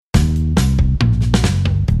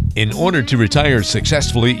In order to retire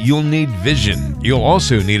successfully, you'll need vision. You'll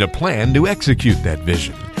also need a plan to execute that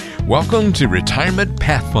vision. Welcome to Retirement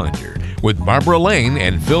Pathfinder with Barbara Lane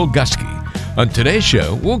and Phil Gusky. On today's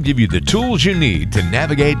show, we'll give you the tools you need to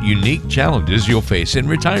navigate unique challenges you'll face in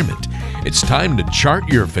retirement. It's time to chart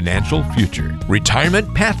your financial future.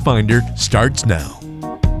 Retirement Pathfinder starts now.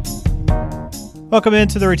 Welcome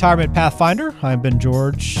into the Retirement Pathfinder. I'm Ben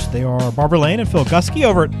George. They are Barbara Lane and Phil Gusky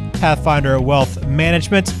over at Pathfinder Wealth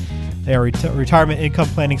Management. They are retirement income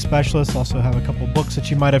planning specialists. Also have a couple books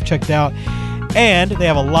that you might have checked out. And they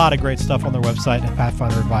have a lot of great stuff on their website at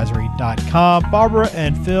pathfinderadvisory.com. Barbara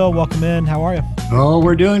and Phil, welcome in. How are you? Oh,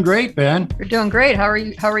 we're doing great, Ben. We're doing great. How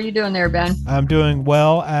are you doing there, Ben? I'm doing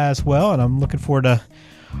well as well, and I'm looking forward to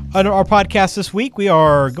our podcast this week. We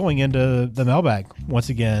are going into the mailbag once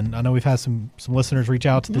again. I know we've had some listeners reach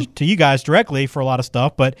out to you guys directly for a lot of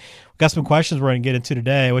stuff, but we've got some questions we're going to get into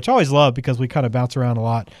today, which I always love because we kind of bounce around a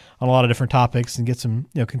lot on a lot of different topics and get some,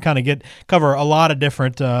 can kind of cover a lot of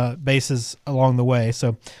different bases along the way.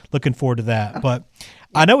 So looking forward to that. But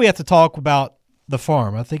I know we have to talk about the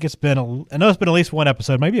farm. I think it's been at least one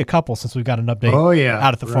episode, maybe a couple, since we've got an update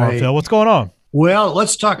out at the farm. Phil, what's going on? Well,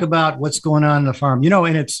 let's talk about what's going on the farm.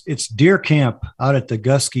 And it's deer camp out at the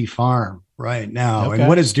Gusky farm right now. Okay. And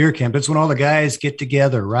what is deer camp? It's when all the guys get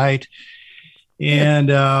together, right? And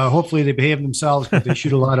hopefully they behave themselves, but they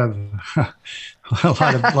shoot a lot of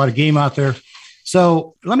a lot of game out there.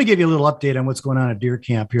 So let me give you a little update on what's going on at deer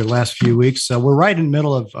camp here the last few weeks. So we're right in the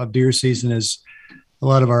middle of deer season, as a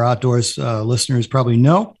lot of our outdoors listeners probably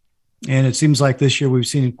know. And it seems like this year we've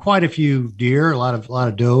seen quite a few deer, a lot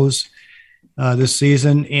of does this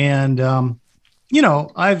season. And,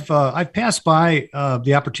 I've passed by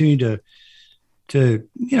the opportunity to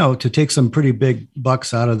take some pretty big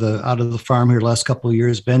bucks out of the farm here the last couple of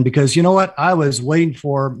years, Ben, because you know what? I was waiting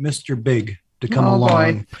for Mr. Big to come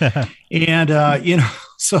along. And,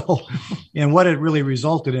 and what it really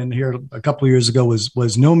resulted in here a couple of years ago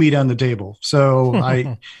was no meat on the table. So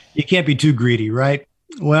you can't be too greedy, right?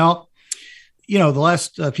 Well, the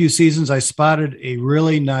last few seasons, I spotted a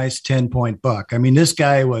really nice 10-point buck. I mean, this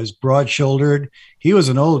guy was broad-shouldered. He was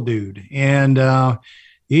an old dude, and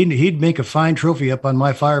he'd make a fine trophy up on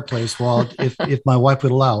my fireplace wall if my wife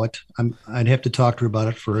would allow it. I'd have to talk to her about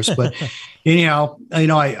it first. But anyhow,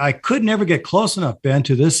 I could never get close enough, Ben,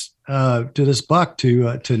 to this buck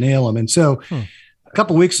to nail him. And so a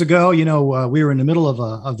couple of weeks ago, we were in the middle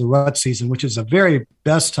of the rut season, which is the very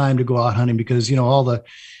best time to go out hunting because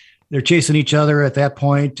they're chasing each other at that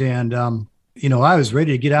point. And, I was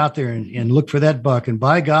ready to get out there and look for that buck. And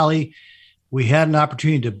by golly, we had an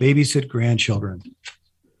opportunity to babysit grandchildren.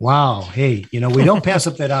 Wow. Hey, we don't pass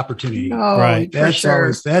up that opportunity. Oh, right. That's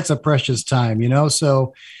a precious time,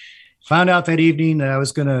 so found out that evening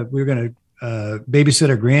that we were going to babysit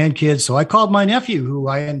our grandkids. So I called my nephew, who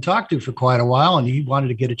I hadn't talked to for quite a while, and he wanted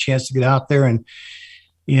to get a chance to get out there and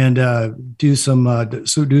do some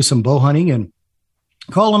bow hunting, and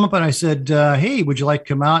called him up and I said, hey, would you like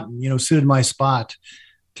to come out and, sit in my spot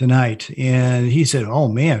tonight? And he said, oh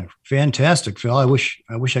man, fantastic, Phil. I wish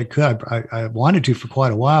I could. I wanted to for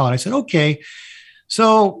quite a while. And I said, okay.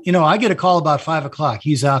 So, I get a call about 5:00.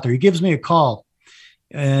 He's out there. He gives me a call.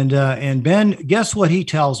 And Ben, guess what he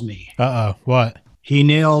tells me? What? He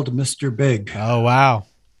nailed Mr. Big. Oh, wow.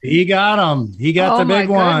 He got him. He got the big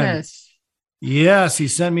one. Goodness. Yes, he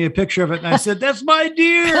sent me a picture of it, and I said, "That's my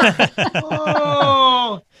deer."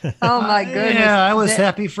 Oh my goodness! Yeah, I was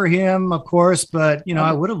happy for him, of course, but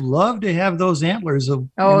I would have loved to have those antlers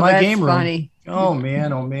in my game room. Funny. Oh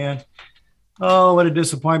man! Oh, what a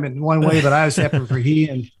disappointment in one way, but I was happy for he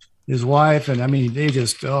and his wife, and I mean, they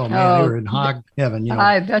just they were in hog heaven.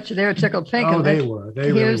 I bet you they were tickled pink. Oh, they were.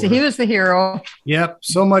 He was the hero. Yep.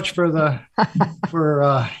 So much for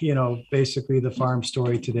basically the farm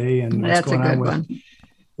story today and what's going on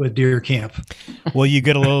with deer camp. Will you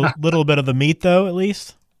get a little bit of the meat though, at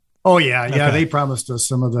least? Oh yeah. Okay. They promised us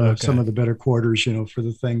some of the better quarters, for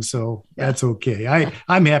the thing. So that's okay.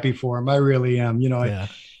 I'm happy for him. I really am.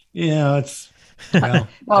 It's. Well,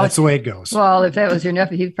 that's the way it goes. Well, if that was your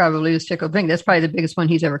nephew, he probably was tickled pink. That's probably the biggest one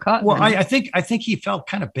he's ever caught. Well, I think he felt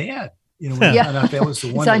kind of bad. When he found out that was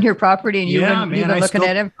the one. It's on your property, and you've been looking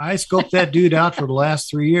at him. I scoped that dude out for the last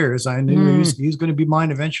 3 years. I knew he was going to be mine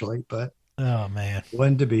eventually, but oh man,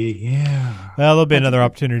 when to be? Yeah. Well, there'll be another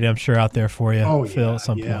opportunity, I'm sure, out there for you, Phil, at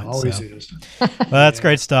some point. Always is. Well, that's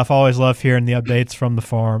great stuff. Always love hearing the updates from the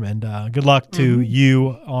farm, and good luck to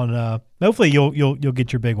you on hopefully you'll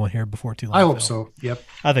get your big one here before too long. I hope Phil. so. Yep.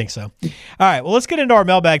 I think so. All right. Well, let's get into our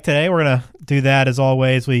mailbag today. We're going to do that as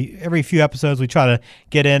always. Every few episodes, we try to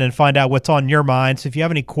get in and find out what's on your mind. So if you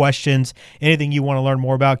have any questions, anything you want to learn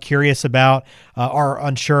more about, curious about, or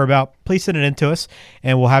unsure about, please send it in to us,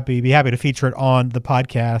 and we'll be happy to feature it on the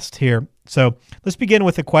podcast here. So let's begin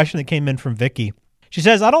with a question that came in from Vicky. She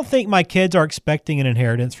says, I don't think my kids are expecting an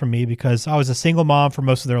inheritance from me because I was a single mom for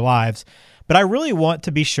most of their lives, but I really want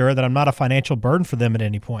to be sure that I'm not a financial burden for them at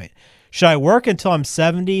any point. Should I work until I'm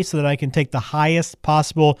 70 so that I can take the highest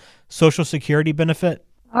possible Social Security benefit?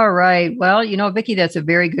 All right. Well, Vicki, that's a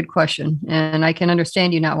very good question. And I can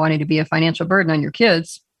understand you not wanting to be a financial burden on your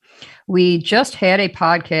kids. We just had a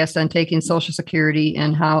podcast on taking Social Security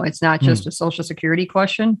and how it's not just a Social Security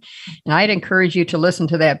question. And I'd encourage you to listen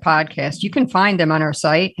to that podcast. You can find them on our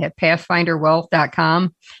site at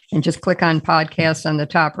pathfinderwealth.com and just click on podcasts on the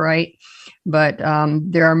top right. But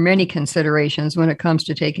there are many considerations when it comes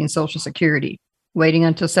to taking Social Security. Waiting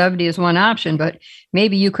until 70 is one option, but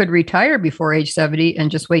maybe you could retire before age 70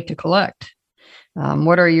 and just wait to collect.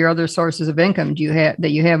 What are your other sources of income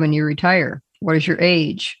that you have when you retire? What is your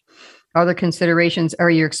age? Other considerations are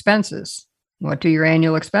your expenses. What do your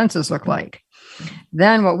annual expenses look like?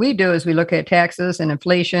 Then what we do is we look at taxes and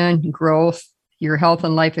inflation, growth, your health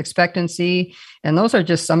and life expectancy. And those are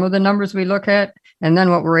just some of the numbers we look at. And then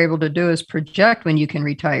what we're able to do is project when you can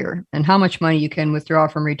retire and how much money you can withdraw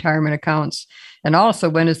from retirement accounts. And also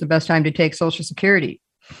when is the best time to take Social Security.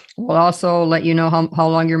 We'll also let you know how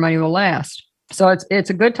long your money will last. So it's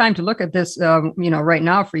a good time to look at this, right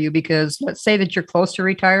now for you, because let's say that you're close to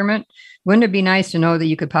retirement. Wouldn't it be nice to know that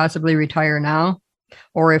you could possibly retire now?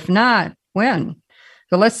 Or if not, when?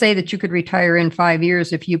 So let's say that you could retire in 5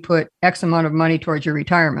 years if you put X amount of money towards your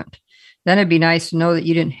retirement. Then it'd be nice to know that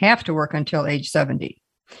you didn't have to work until age 70.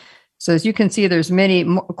 So as you can see, there's many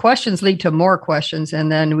questions lead to more questions,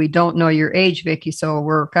 and then we don't know your age, Vicki. So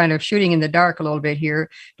we're kind of shooting in the dark a little bit here.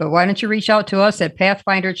 But why don't you reach out to us at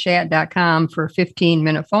pathfinderchat.com for a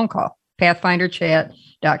 15-minute phone call?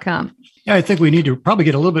 pathfinderchat.com. Yeah, I think we need to probably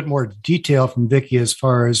get a little bit more detail from Vicki as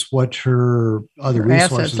far as what her other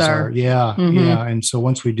resources are. Yeah, yeah. And so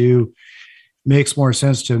once we do, makes more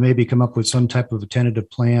sense to maybe come up with some type of a tentative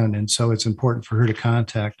plan. And so it's important for her to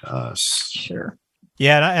contact us. Sure.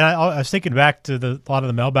 Yeah, and I was thinking back to a lot of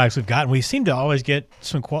the mailbags we've gotten. We seem to always get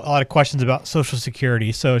a lot of questions about Social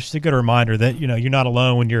Security. So it's just a good reminder that you're not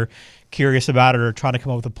alone when you're curious about it or trying to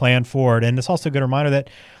come up with a plan for it. And it's also a good reminder that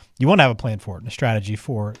you want to have a plan for it and a strategy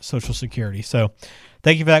for Social Security. So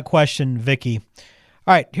thank you for that question, Vicki.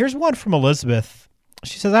 All right, here's one from Elizabeth.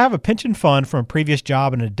 She says, I have a pension fund from a previous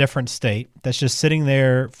job in a different state that's just sitting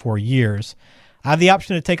there for years. I have the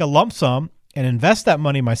option to take a lump sum and invest that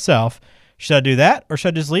money myself. Should I do that, or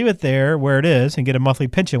should I just leave it there where it is and get a monthly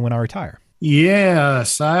pension when I retire?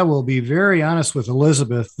 Yes, I will be very honest with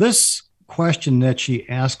Elizabeth. This question that she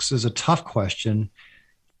asks is a tough question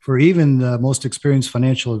for even the most experienced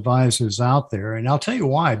financial advisors out there. And I'll tell you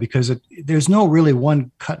why, because there's no really one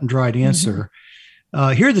cut and dried answer.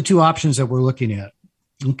 Here are the two options that we're looking at.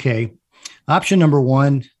 Okay. Option number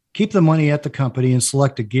one, keep the money at the company and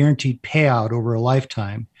select a guaranteed payout over a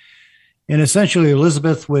lifetime. And essentially,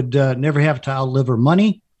 Elizabeth would never have to outlive her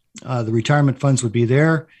money. The retirement funds would be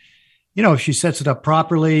there. If she sets it up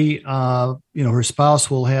properly, her spouse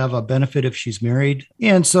will have a benefit if she's married.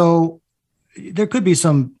 And so there could be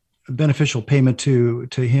some beneficial payment to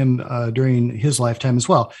him during his lifetime as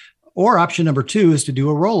well. Or option number two is to do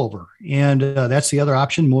a rollover. And that's the other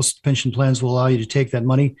option. Most pension plans will allow you to take that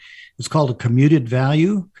money. It's called a commuted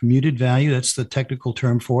value. Commuted value, that's the technical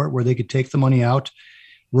term for it, where they could take the money out,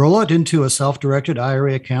 roll it into a self-directed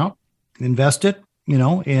IRA account, invest it,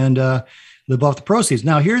 and live off the proceeds.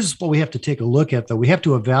 Now, here's what we have to take a look at, though. We have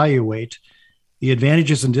to evaluate the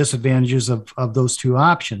advantages and disadvantages of those two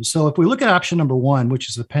options. So if we look at option number one, which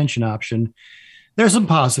is the pension option, there's some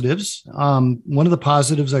positives. One of the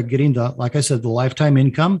positives are getting like I said, the lifetime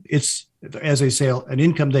income. It's, as they say, an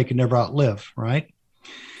income they can never outlive, right?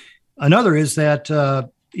 Another is that,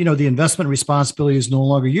 the investment responsibility is no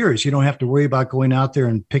longer yours. You don't have to worry about going out there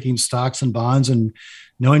and picking stocks and bonds and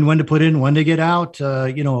knowing when to put in, when to get out.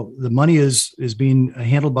 The money is being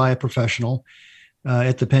handled by a professional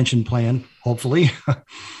at the pension plan, hopefully.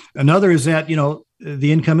 Another is that,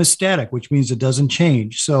 the income is static, which means it doesn't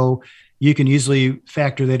change. So you can easily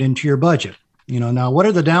factor that into your budget. Now, what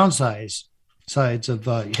are the downsides of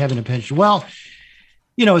having a pension? Well,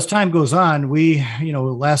 as time goes on,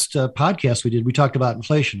 last podcast we talked about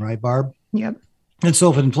inflation, right, Barb? Yep. And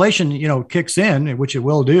so if inflation, kicks in, which it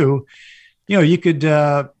will do, you could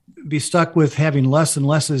be stuck with having less and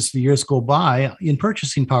less as the years go by in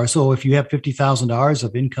purchasing power. So if you have $50,000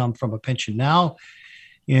 of income from a pension now,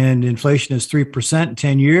 and inflation is 3% in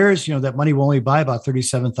 10 years, that money will only buy about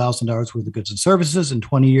 $37,000 worth of goods and services. In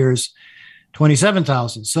 20 years,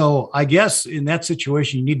 $27,000. So I guess in that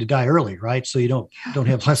situation, you need to die early, right? So you don't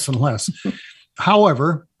have less and less.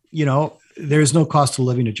 However, there's no cost of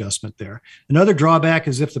living adjustment there. Another drawback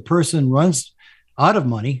is if the person runs out of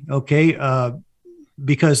money,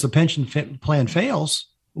 because the pension plan fails,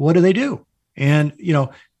 what do? And,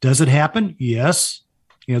 does it happen? Yes.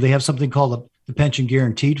 They have something called the Pension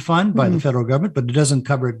Guaranteed Fund by the federal government, but it doesn't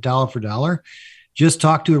cover it dollar for dollar. Just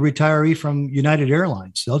talk to a retiree from United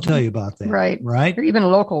Airlines. They'll tell you about that. Right. Or even a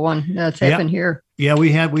local one that's happened here. Yeah,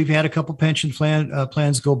 we've had a couple pension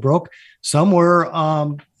plans go broke. Some were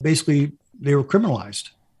basically they were criminalized.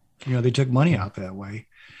 They took money out that way.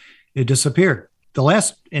 It disappeared. The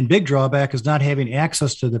last and big drawback is not having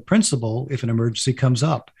access to the principal if an emergency comes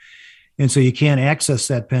up. And so you can't access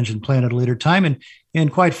that pension plan at a later time.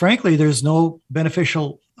 And quite frankly, there's no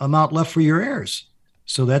beneficial amount left for your heirs.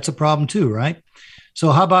 So that's a problem too, right?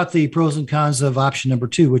 So how about the pros and cons of option number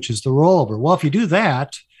 2, which is the rollover? Well, if you do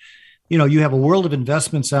that, you have a world of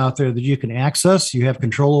investments out there that you can access. You have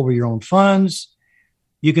control over your own funds.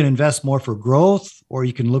 You can invest more for growth, or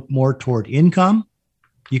you can look more toward income.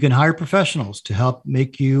 You can hire professionals to help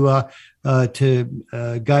make you,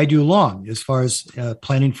 guide you along as far as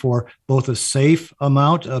planning for both a safe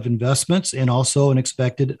amount of investments and also an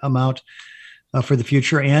expected amount for the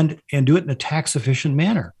future, and do it in a tax efficient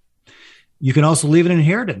manner. You can also leave an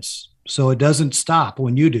inheritance so it doesn't stop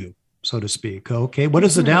when you do, so to speak. Okay. What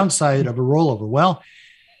is the downside of a rollover? Well,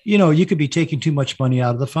 you could be taking too much money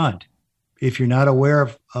out of the fund. If you're not aware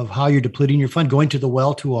of how you're depleting your fund, going to the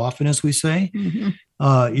well too often, as we say,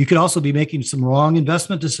 you could also be making some wrong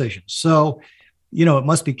investment decisions. So, it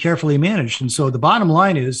must be carefully managed. And so the bottom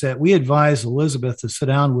line is that we advise Elizabeth to sit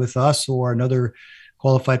down with us or another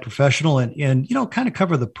qualified professional and kind of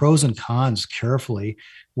cover the pros and cons carefully,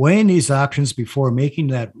 weighing these options before making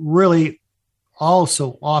that really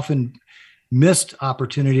also often missed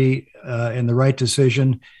opportunity and the right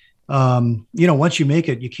decision. Once you make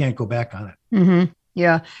it, you can't go back on it. Mm-hmm.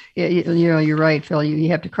 Yeah. You're right, Phil. You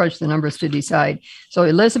have to crunch the numbers to decide. So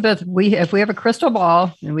Elizabeth, if we have a crystal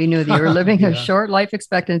ball and we knew that you were living a short life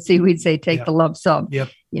expectancy, we'd say take the lump sum. Yep.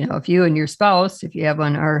 If you and your spouse, if you have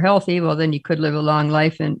one, are healthy, well, then you could live a long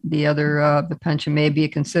life, and the other, the pension may be a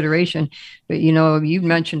consideration. But, you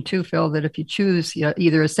mentioned too, Phil, that if you choose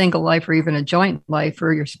either a single life or even a joint life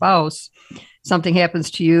for your spouse, something happens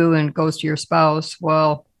to you and goes to your spouse.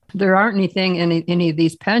 Well, there aren't anything in any of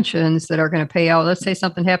these pensions that are going to pay out. Let's say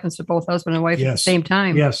something happens to both husband and wife at the same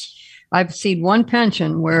time. Yes. I've seen one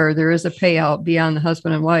pension where there is a payout beyond the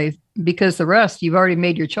husband and wife, because the rest, you've already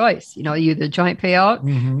made your choice. You the joint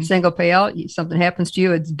payout, single payout, something happens to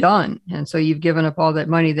you, it's done. And so you've given up all that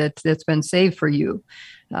money that's been saved for you.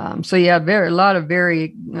 So a lot of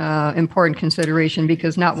very important consideration,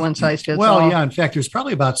 because not one size fits all. Well, yeah. In fact, there's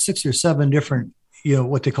probably about 6 or 7 different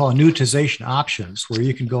what they call annuitization options, where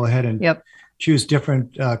you can go ahead and choose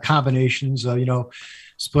different combinations.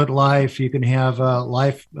 Split life, you can have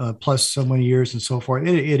life plus so many years and so forth.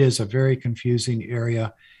 It is a very confusing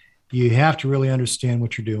area. You have to really understand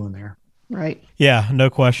what you're doing there. Right. Yeah,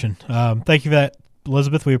 no question. Thank you for that,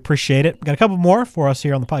 Elizabeth. We appreciate it. Got a couple more for us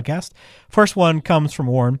here on the podcast. First one comes from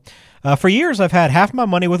Warren. For years, I've had half my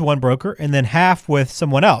money with one broker and then half with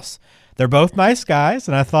someone else. They're both nice guys,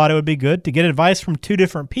 and I thought it would be good to get advice from 2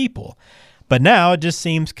 different people. But now it just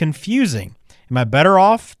seems confusing. Am I better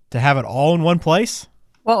off to have it all in one place?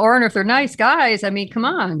 Well, or if they're nice guys, come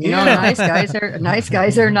on, nice guys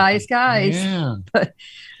are nice guys. Yeah. But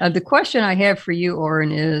the question I have for you,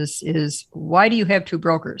 Oren, is why do you have 2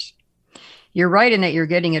 brokers? You're right in that you're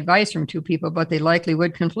getting advice from 2 people, but they likely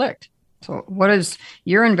would conflict. So what is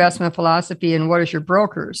your investment philosophy and what is your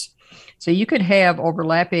broker's? So you could have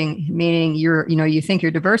overlapping, meaning you think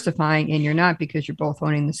you're diversifying and you're not, because you're both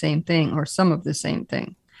owning the same thing or some of the same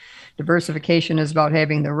thing. Diversification is about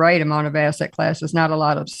having the right amount of asset classes, not a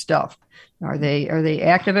lot of stuff. Are they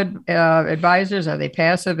active advisors? Are they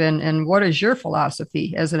passive? And what is your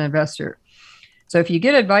philosophy as an investor? So if you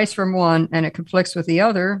get advice from one and it conflicts with the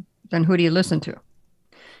other, then who do you listen to?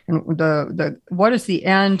 And what is the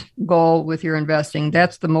end goal with your investing?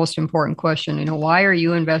 That's the most important question. Why are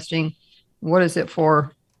you investing? What is it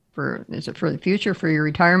for? Is it for the future, for your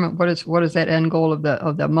retirement? What is that end goal of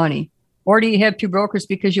the money? Or do you have 2 brokers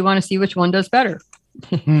because you want to see which one does better?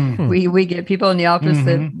 We get people in the office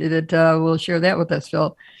that will share that with us,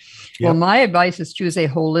 Phil. Yep. Well, my advice is choose a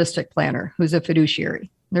holistic planner who's a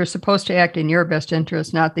fiduciary. They're supposed to act in your best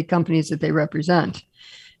interest, not the companies that they represent.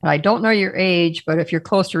 And I don't know your age, but if you're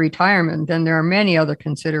close to retirement, then there are many other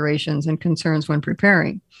considerations and concerns when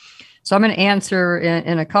preparing. So I'm going to answer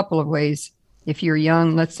in a couple of ways. If you're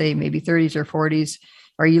young, let's say maybe 30s or 40s,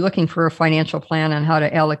 are you looking for a financial plan on how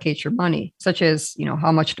to allocate your money, such as,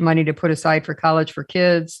 how much money to put aside for college for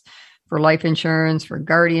kids, for life insurance, for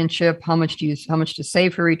guardianship, how much to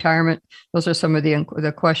save for retirement? Those are some of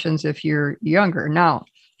the questions if you're younger. Now,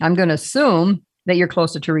 I'm going to assume that you're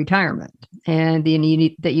closer to retirement and you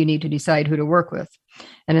need to decide who to work with.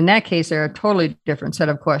 And in that case, there are a totally different set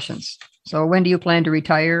of questions. So when do you plan to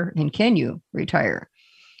retire, and can you retire?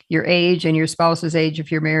 Your age and your spouse's age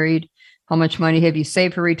if you're married. How much money have you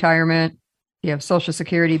saved for retirement? Do you have Social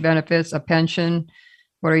Security benefits, a pension?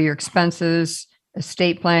 What are your expenses?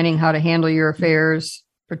 Estate planning, how to handle your affairs,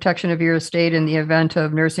 protection of your estate in the event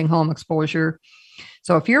of nursing home exposure.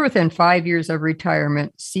 So if you're within 5 years of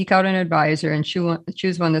retirement, seek out an advisor and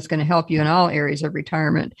choose one that's going to help you in all areas of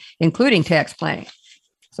retirement, including tax planning.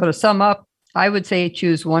 So to sum up, I would say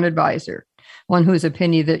choose one advisor, one whose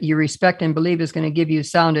opinion that you respect and believe is going to give you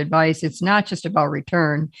sound advice. It's not just about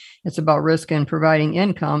return. It's about risk and providing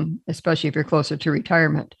income, especially if you're closer to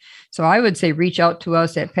retirement. So I would say reach out to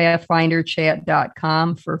us at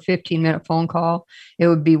pathfinderchat.com for a 15-minute phone call. It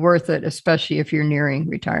would be worth it, especially if you're nearing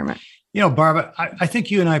retirement. Barbara, I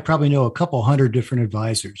think you and I probably know a couple hundred different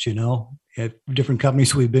advisors, at different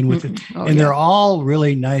companies we've been with. They're all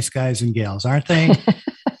really nice guys and gals, aren't they?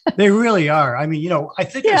 They really are. I mean, I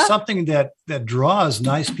think there's something that draws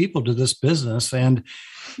nice people to this business, and,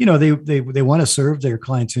 they want to serve their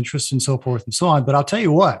clients' interests and so forth and so on. But I'll tell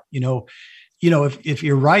you what, if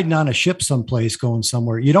you're riding on a ship someplace going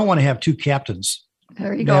somewhere, you don't want to have two captains.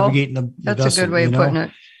 There you navigating go. That's a good way of putting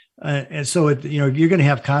it. And so, you're going to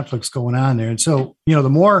have conflicts going on there. And so, the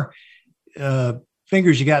more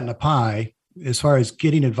fingers you got in the pie, as far as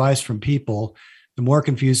getting advice from people, the more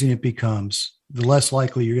confusing it becomes, the less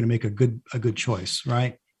likely you're going to make a good choice,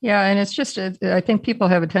 right? Yeah. And it's just, I think people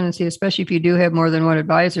have a tendency, especially if you do have more than one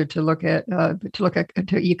advisor, to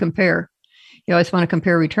you compare. You always want to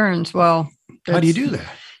compare returns. Well, how do you do that?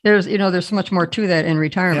 There's so much more to that in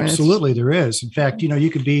retirement. Absolutely, there is. In fact, you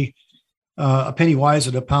could be a penny wise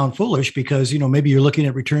and a pound foolish because, maybe you're looking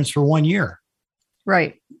at returns for 1 year.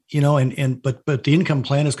 Right. But the income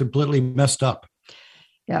plan is completely messed up.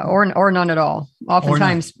 Yeah. Or none at all.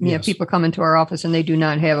 Oftentimes, yes. People come into our office and they do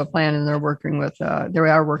not have a plan and they are working with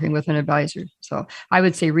an advisor. So I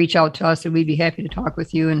would say reach out to us and we'd be happy to talk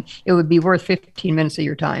with you, and it would be worth 15 minutes of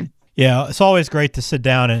your time. Yeah, it's always great to sit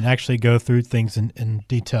down and actually go through things in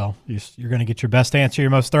detail. You're going to get your best answer, your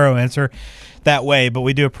most thorough answer that way, but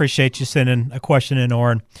we do appreciate you sending a question in,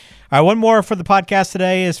 Orrin. All right, one more for the podcast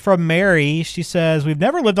today is from Mary. She says, we've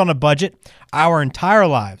never lived on a budget our entire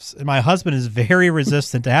lives, and my husband is very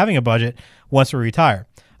resistant to having a budget once we retire.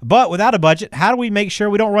 But without a budget, how do we make sure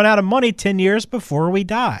we don't run out of money 10 years before we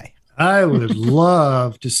die? I would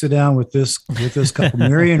love to sit down with this couple,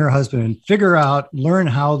 Mary and her husband, and learn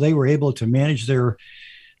how they were able to manage their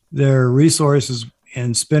resources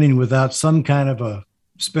and spending without some kind of a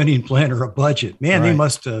spending plan or a budget. Man, They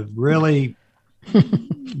must have really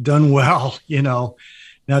done well,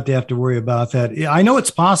 not to have to worry about that. I know it's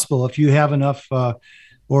possible if you have enough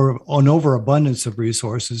or an overabundance of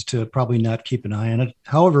resources to probably not keep an eye on it.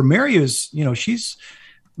 However, Mary is, she's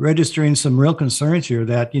registering some real concerns here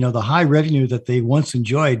that, the high revenue that they once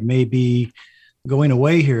enjoyed may be going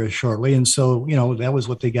away here shortly. And so, that was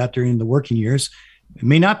what they got during the working years. It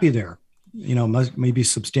may not be there, may be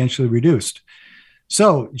substantially reduced.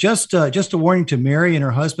 So just a warning to Mary and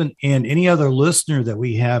her husband and any other listener that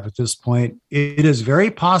we have at this point, it is very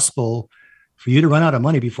possible for you to run out of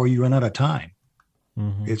money before you run out of time.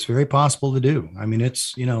 Mm-hmm. It's very possible to do. I mean,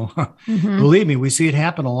 it's, mm-hmm. Believe me, we see it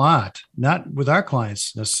happen a lot, not with our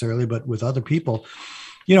clients necessarily, but with other people.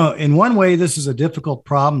 In one way, this is a difficult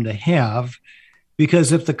problem to have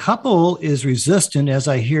because if the couple is resistant, as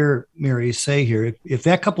I hear Mary say here, if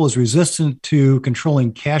that couple is resistant to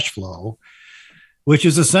controlling cash flow, which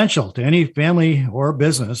is essential to any family or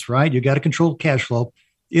business, right? You got to control cash flow.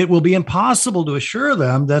 It will be impossible to assure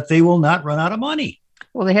them that they will not run out of money.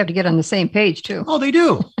 Well, they have to get on the same page too. Oh, they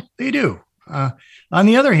do. They do. On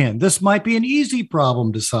the other hand, this might be an easy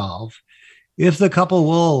problem to solve if the couple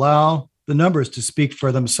will allow the numbers to speak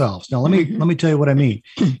for themselves. Now, let me tell you what I mean.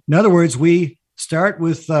 In other words, we start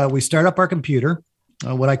up our computer,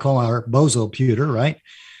 what I call our bozo-puter, right?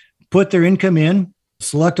 Put their income in,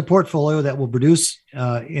 select a portfolio that will produce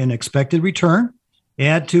an expected return,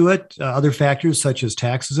 add to it other factors such as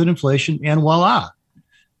taxes and inflation, and voila.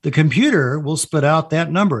 The computer will spit out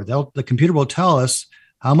that number. The computer will tell us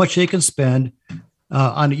how much they can spend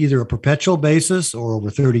on either a perpetual basis or over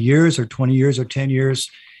 30 years or 20 years or 10 years.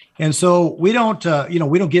 And so we don't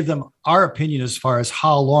give them our opinion as far as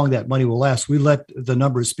how long that money will last. We let the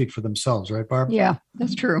numbers speak for themselves, right, Barb? Yeah,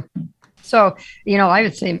 that's true. So, I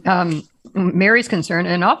would say Mary's concerned,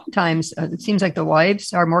 and oftentimes it seems like the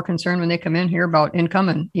wives are more concerned when they come in here about income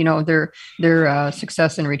and, their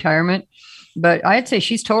success in retirement. But I'd say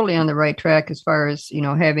she's totally on the right track as far as,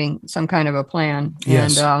 having some kind of a plan.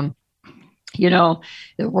 Yes. And,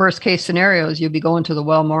 the worst case scenario is you'll be going to the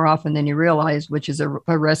well more often than you realize, which is a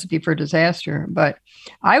recipe for disaster. But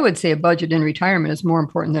I would say a budget in retirement is more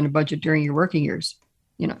important than a budget during your working years.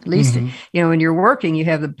 At least, when you're working, you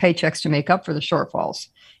have the paychecks to make up for the shortfalls.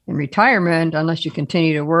 In retirement, unless you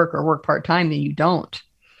continue to work or work part-time, then you don't.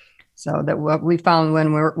 So that what we found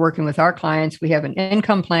when we're working with our clients, we have an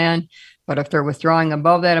income plan, but if they're withdrawing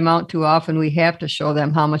above that amount too often, we have to show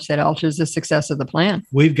them how much that alters the success of the plan.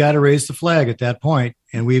 We've got to raise the flag at that point,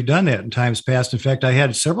 and we've done that in times past. In fact, I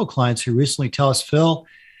had several clients who recently tell us, Phil,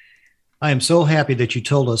 I am so happy that you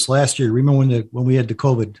told us last year. Remember when we had the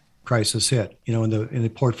COVID crisis hit, and the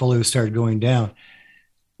portfolio started going down.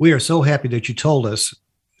 We are so happy that you told us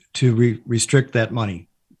to restrict that money.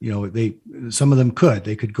 Some of them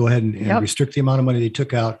could go ahead and restrict the amount of money they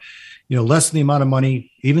took out, lessen the amount of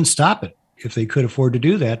money, even stop it if they could afford to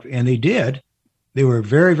do that. And they did. They were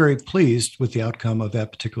very, very pleased with the outcome of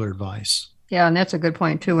that particular advice. Yeah. And that's a good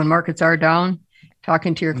point too. When markets are down,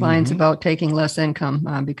 talking to your clients about taking less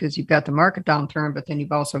income because you've got the market downturn, but then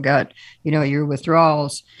you've also got, your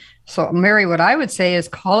withdrawals. So, Mary, what I would say is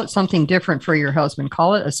call it something different for your husband.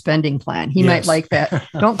 Call it a spending plan. He might like that.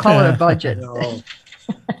 Don't call it a budget. No.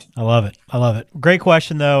 I love it. Great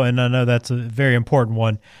question, though, and I know that's a very important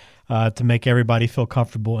one to make everybody feel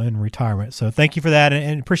comfortable in retirement. So thank you for that,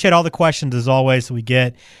 and appreciate all the questions, as always, that we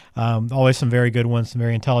get. Always some very good ones, some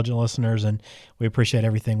very intelligent listeners, and we appreciate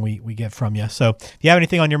everything we get from you. So if you have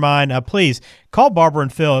anything on your mind, please call Barbara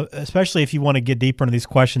and Phil, especially if you want to get deeper into these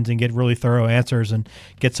questions and get really thorough answers and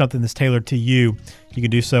get something that's tailored to you. You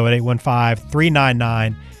can do so at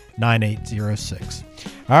 815-399-9806.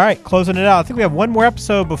 All right, closing it out. I think we have one more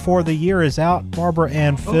episode before the year is out, Barbara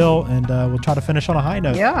and Phil, and we'll try to finish on a high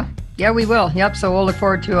note. Yeah, we will. Yep. So we'll look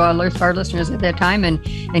forward to our listeners at that time and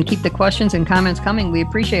keep the questions and comments coming. We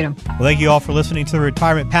appreciate them. Well, thank you all for listening to the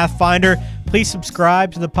Retirement Pathfinder. Please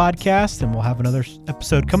subscribe to the podcast, and we'll have another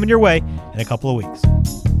episode coming your way in a couple of weeks.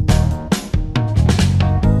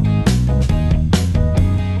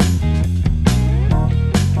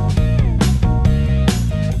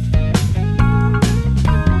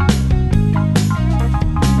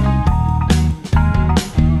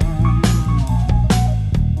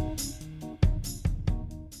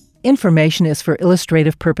 Information is for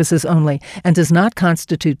illustrative purposes only and does not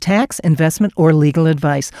constitute tax, investment, or legal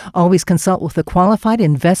advice. Always consult with a qualified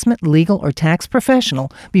investment, legal, or tax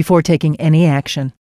professional before taking any action.